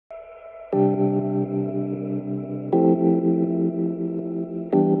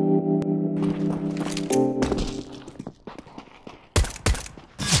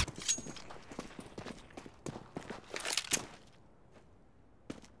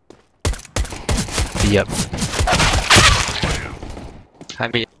B 入。喺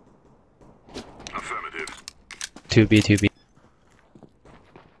邊 2 B 2 B。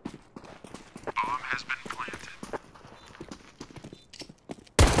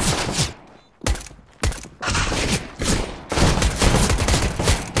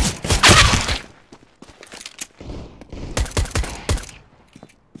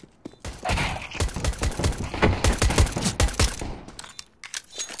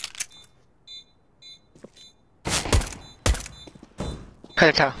開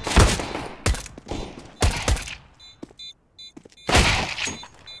隻卡。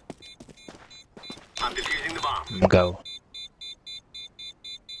唔夠。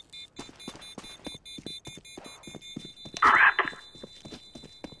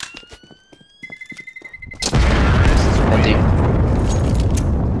穩啲。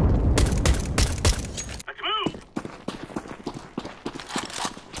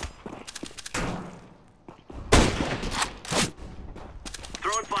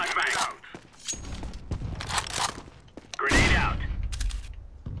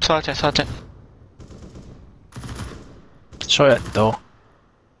刷一隻，刷一隻。衰人多。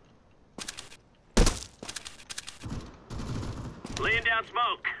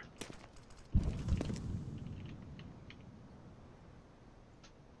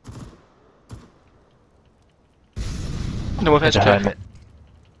有冇 flash 就係咩？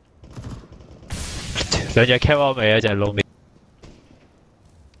兩隻 cap 我未，一隻露面。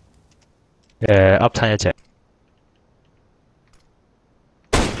up 親一隻。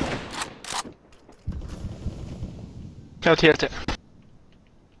有 T 一隻。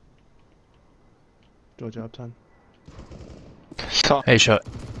再隻 up 親。錯。A shot。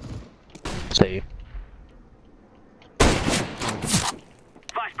死。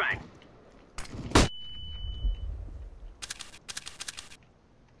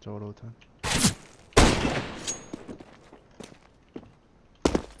做老thân。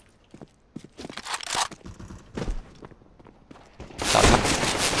打他。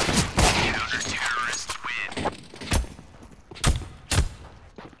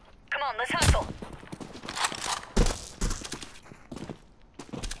Come on, let's hustle.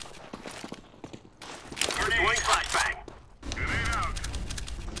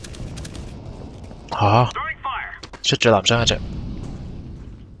 嚇！出咗男生一隻。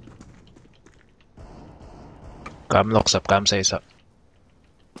減60減40。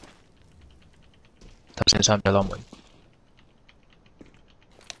頭先3隻攞門。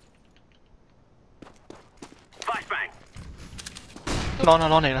攞啦，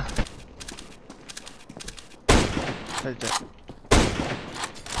攞你啦。一隻。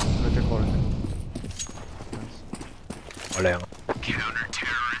兩隻過嚟。好靚啊！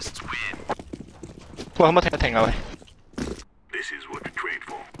喂，可唔可以停一停啊？喂。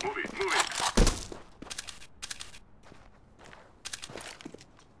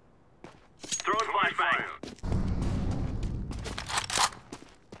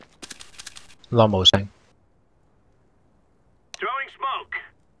攞冇聲。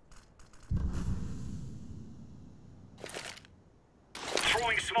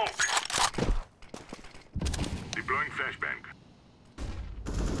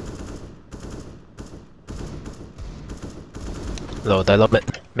留低粒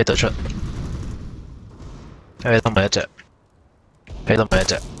咩度出？喺粒咪一隻，喺粒咪一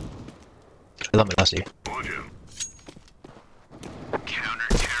隻，喺粒咪打死。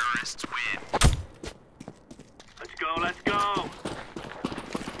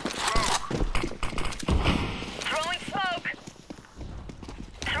Throwing smoke.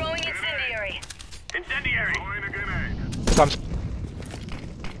 Throwing incendiary.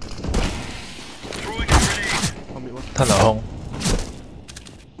 後面喎。吞流空。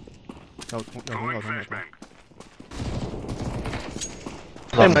又捅又捅。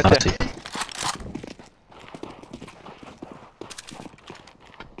攞唔打字。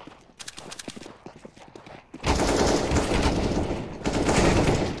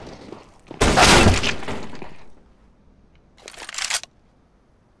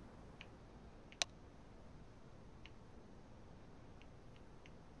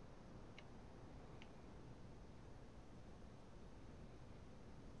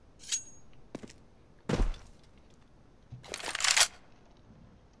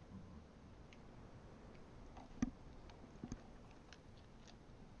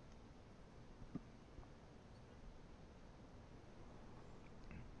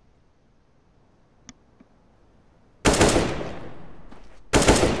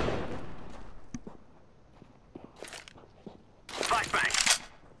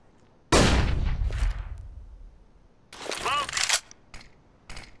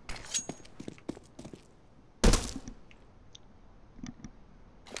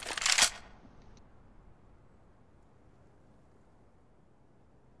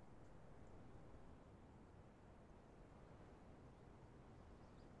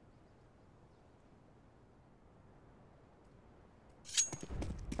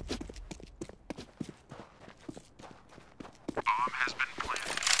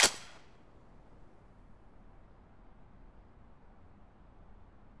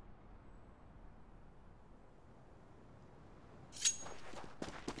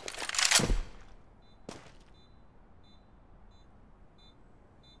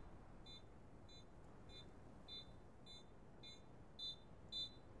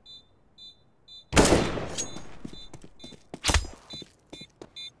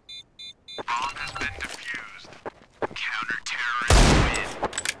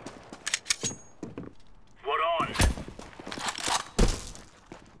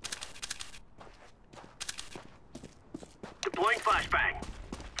Deploying flashbang.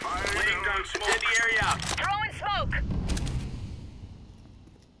 Laying down incendiary out. Throwing smoke.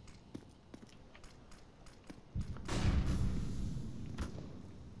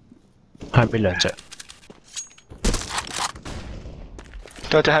 下邊兩隻，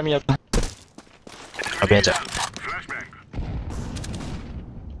再隻喺面入邊，下邊一隻，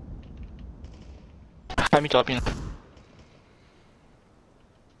喺面左邊。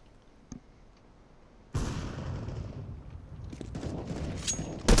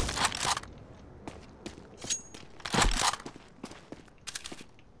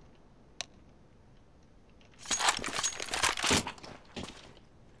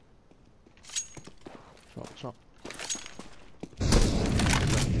Shot.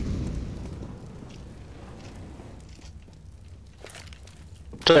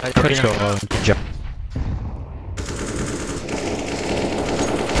 對，喺佢錯入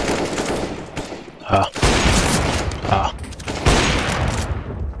啊，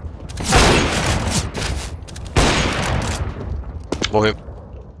冇血。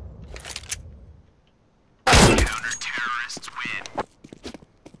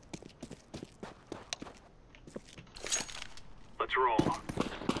Let's roll.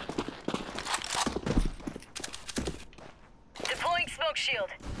 Deploying smoke shield.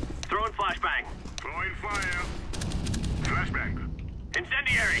 Throwing flashbang. Throwing fire. Flashbang.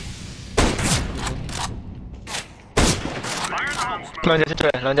 Incendiary. Fire in the hole. 兩隻先出嚟，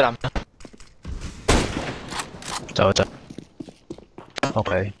兩隻男人。走一走。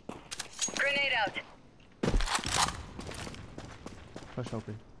OK， Grenade out. Flash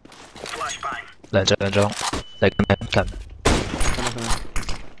open. Flashbang. 兩隻，你近咩近？上面。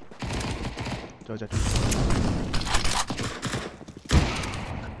再隻。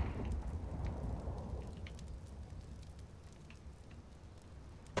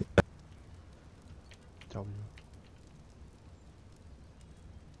走咗。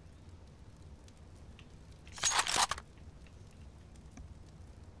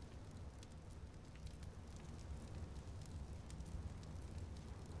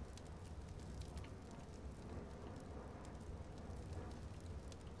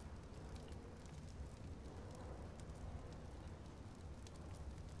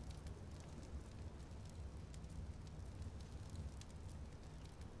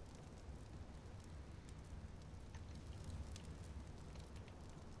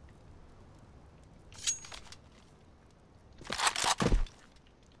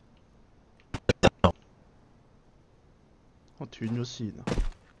我斷咗線啊！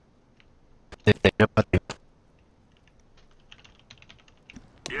你嚟咗不點？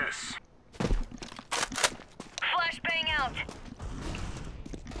 Yes. Flashbang out.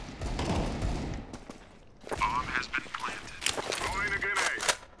 Bomb has been planted. Throwing a grenade.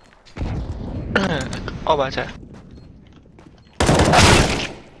 我把隻。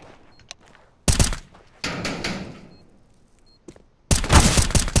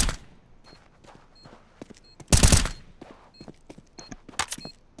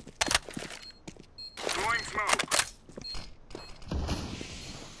Throwing smoke.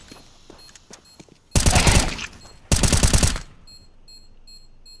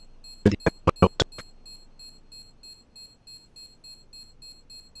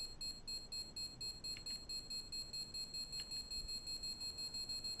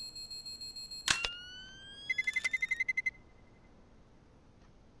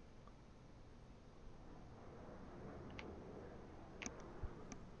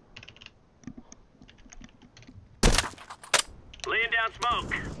 Laying down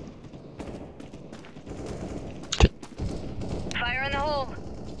smoke. Fire in the hole.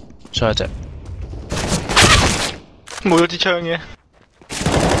 出一隻，冇咗支槍嘅。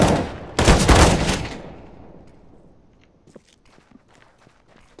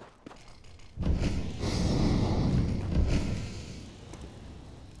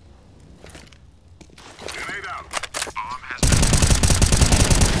Grenade out. Bomb has been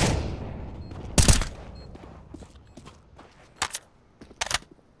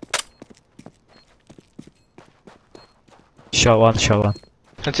Short one, short one.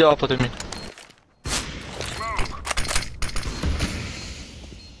 他知道我對面。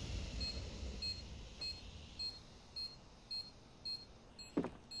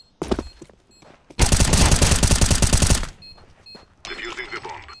 Defusing the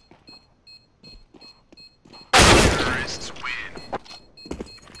bomb. Terrorists win.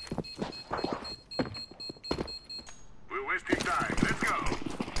 We're wasting time. Let's go.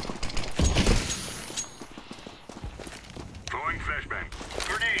 Throwing flashbang.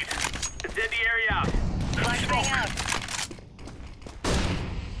 Grenade. Incendiary area out. Flashbang out.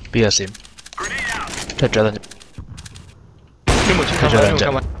 邊個閃？ Grenade out. 出咗兩隻，你冇穿佢仲有兩隻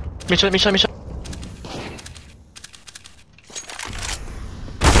幹嘛？未出未出未出。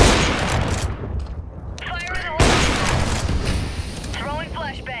 Fire in the hole. Throwing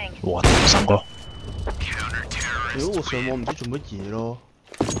flashbang. 哇！三個， Counter 屌 terrorists. 我上網唔知做乜嘢咯，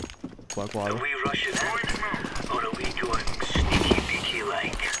怪怪咯。 We rush it or are we going sneaky beaky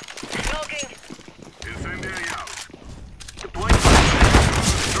like? Smoking. Incendiary out. Deploying flashbang.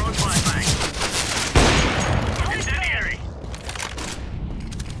 Throwing flashbang. Incendiary.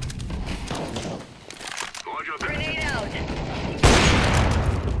 Roger that. Grenade out.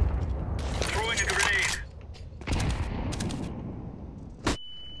 Throwing a grenade.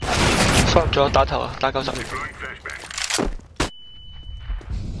 收入咗打頭啊，打90。 Throwing flashbang.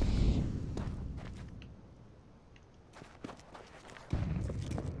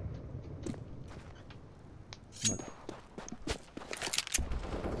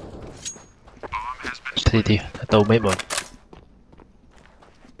 CD 到尾門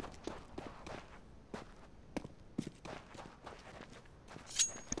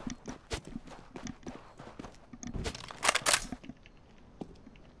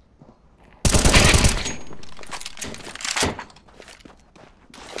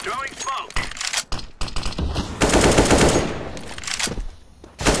，Throwing smoke.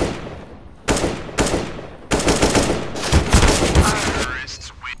 Terrorists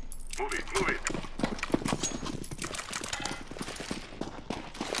win. Move it, move it.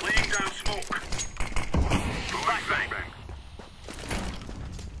 Laying down smoke. Throwing flashbang.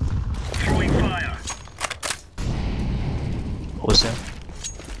 Throwing fire. 好聲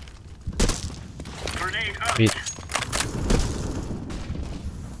Grenade out. ，mid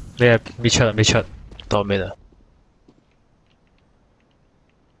你係未出啊？未出。多 mid 啊，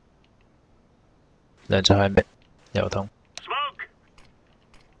兩隻係 mid 油桶， Smoke.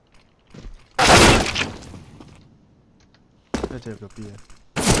 一隻入 B 啊。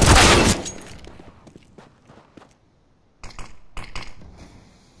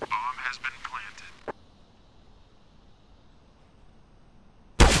 Bomb has been planted.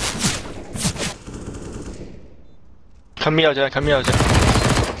 近邊有隻，近邊有隻。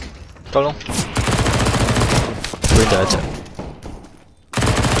夠窿。 window 一隻，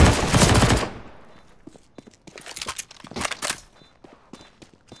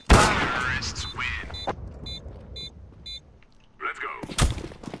 Terrorists win. Let's go.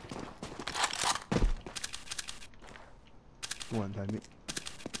 冇人睇咩？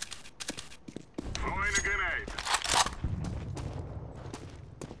 Throwing a grenade.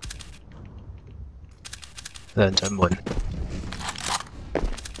 兩隻門，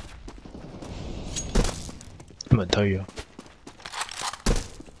門推咗，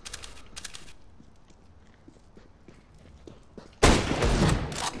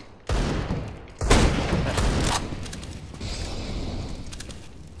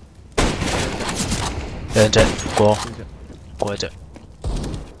兩隻過邊隻？過一隻，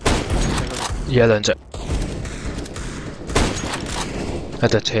而家兩隻，一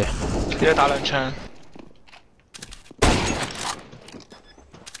隻車，而家打兩槍。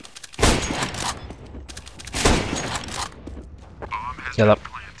 一粒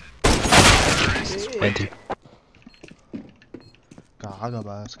anti， 假㗎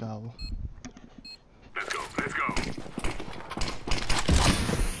吧 Scout。 Let's go, let's go.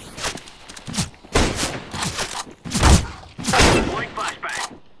 Deploying flashbang.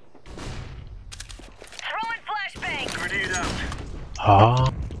 Throwing flashbang. Grenade out. 嚇，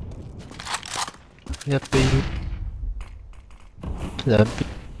一邊兩邊。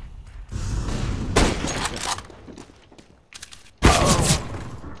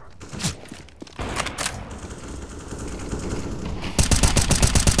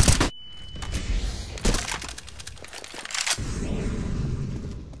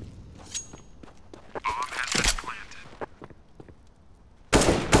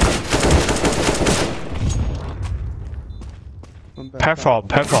 platform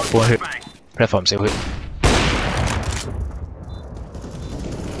半血， platform 少血，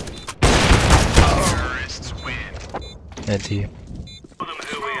 Terrorists win. NT。 Tell them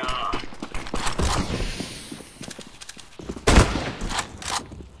who we are.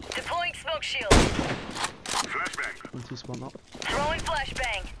 Deploying smoke shield. Flashbang. NT spawn up. Throwing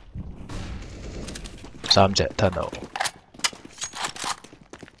flashbang. 3隻 tunnel。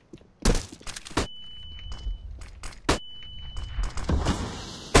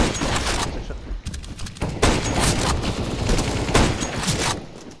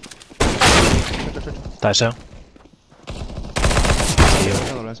大傷。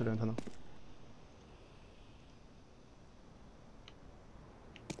聽到兩隻兩聽到。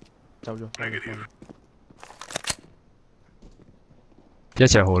走咗。一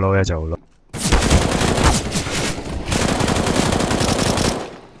隻好撈，一隻好撈。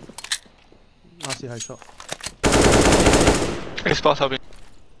亞視係 shot。 Xbox 後邊。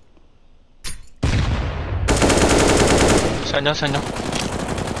上咗上咗。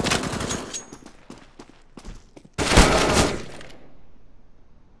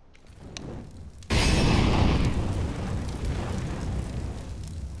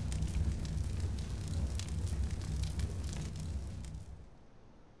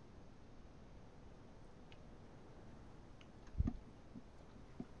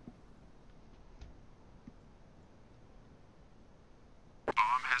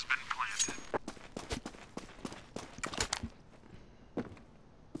Bomb has been planted.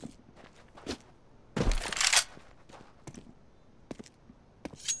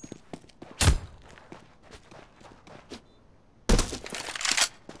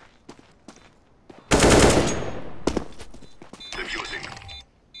 Defusing.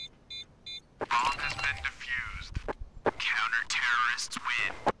 Bomb has been defused. Counter-terrorists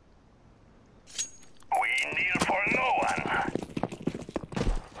win. We kneel for no one.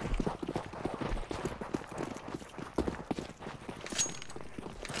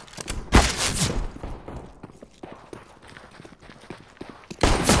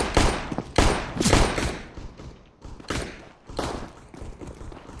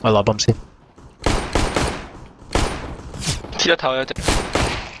我攞泵先。黐一頭有隻。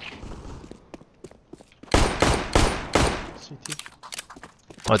 CT。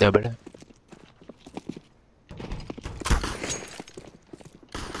我掉俾你。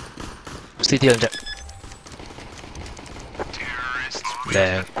CT 兩隻。 Terrorists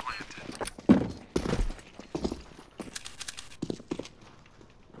靚。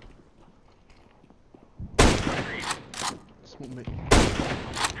 smoke mid。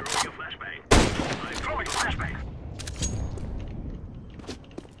 Throwing a flashbang. I'm throwing a flashbang.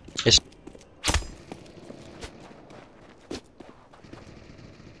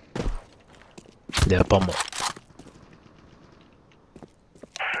 你要幫我。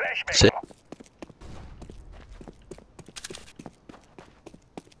 Flashbang. 是。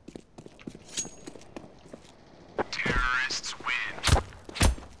 Terrorists win.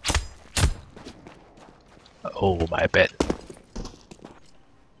 Oh my bad。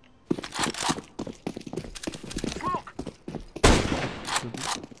 Smoke.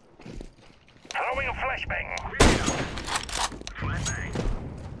 Throwing a flashbang. Flashbang.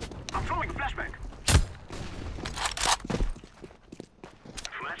 I'm throwing a flashbang.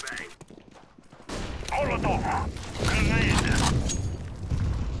 Flashbang. Molotov. Grenade.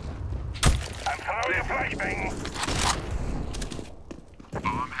 I'm throwing a flashbang.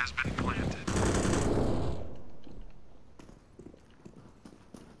 Bomb has been planted.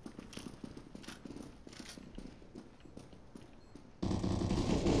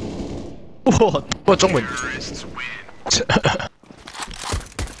 哇！中門。 Terrorists win.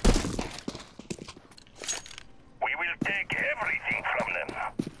 We will take everything from them.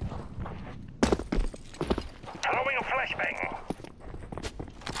 Throwing a flashbang.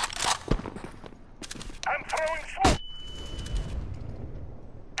 I'm throwing smoke.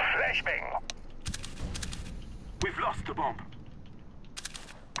 Flashbang. We've lost the bomb.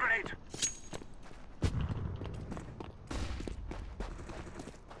 Grenade.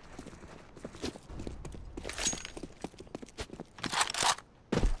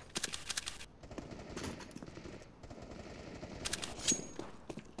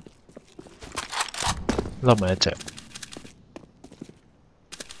 Love my attack.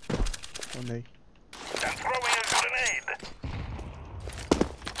 On A。 I'm throwing a grenade.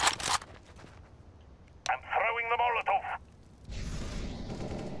 I'm throwing the Molotov.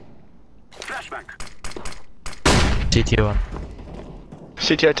 Flashbang. CT 1。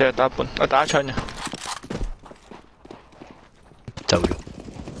 CT 一隻打半，我打槍嘅。走咗。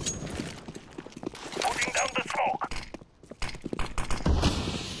 Putting down the smoke.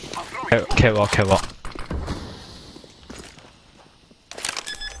 I'm throwing catwalk。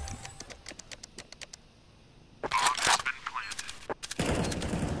 Bomb has been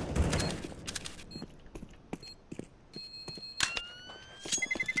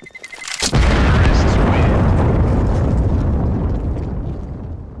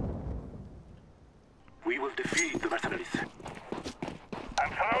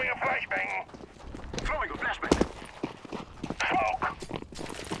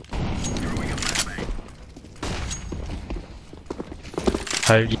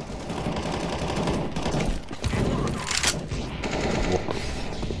係近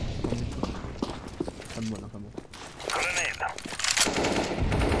門啊，近門。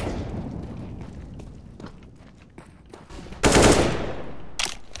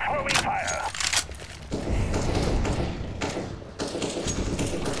 Throwing fire.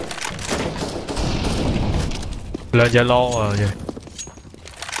 兩隻 long 啊！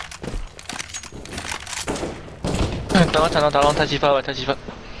等我陣，我打 long 睇屎忽，喂睇屎忽，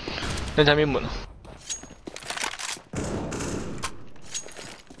你睇邊門啊？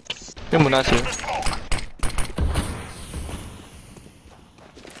邊門啊？少。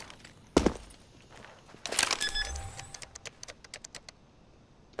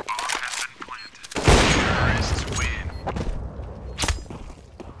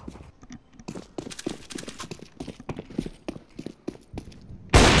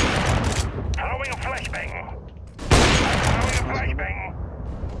 Throwing a flashbang. Throwing a flashbang.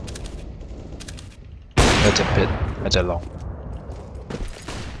 一隻 pit，一隻 long。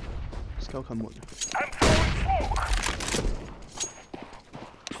 CSGO 近門。 I'm throwing smoke.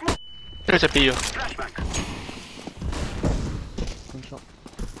 呢隻 B 啊！ Flashbang. One shot。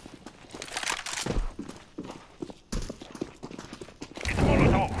 It's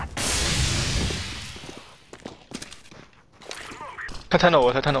Molotov. 睇 tunnel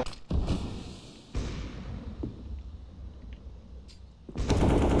啊！睇 tunnel。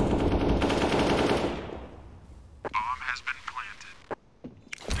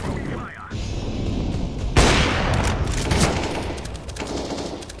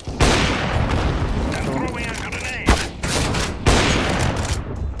 Throwing a grenade.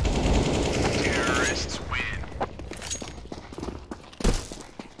 Terrorists win.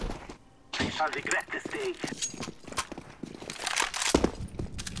 I'll regret this day.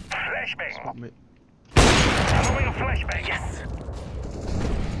 Flashbang. Spot mid。 Throwing a flashbang. Yes.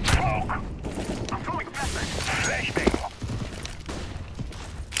 Smoke. I'm throwing a flashbang. Flashbang.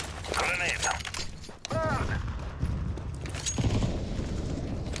 Grenade. Burn.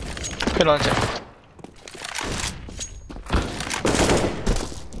 佢兩隻。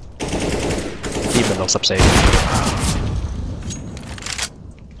 even 64。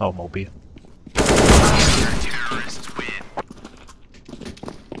哦，冇 B。 Terrorists win.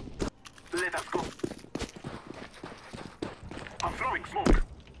 Let us go. I'm throwing smoke.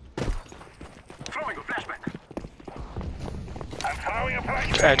 Throwing a flashbang. I'm throwing a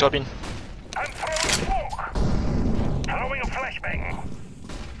flashbang. 左邊。 I'm throwing smoke. Throwing a flashbang.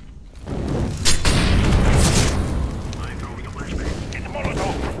 I'm throwing a flashbang. It's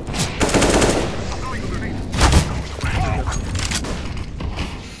Molotov. I'm throwing a grenade. Smoke.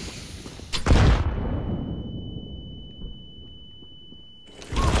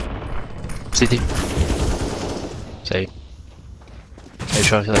 CT。死。你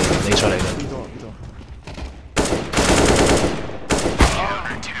出嚟，你出嚟啦。 B 多啊 B 多。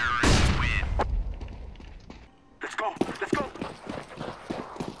 Terrorists win. Let's go. Let's go.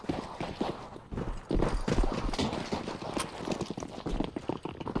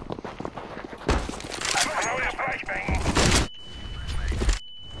 I'm throwing a flashbang.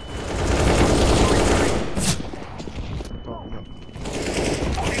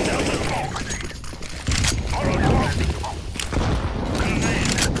 Putting down the smoke. Molotov.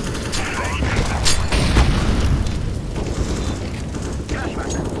 Grenade. Flashbang.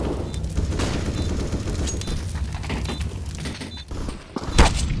 Flashbang.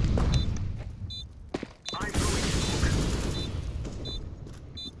 I'm throwing smoke.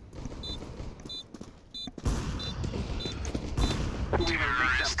 We will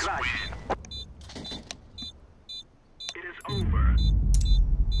make them cry. It is over.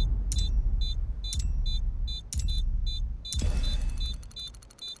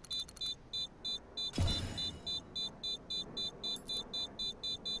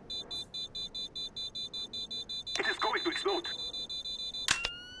 It is going to explode.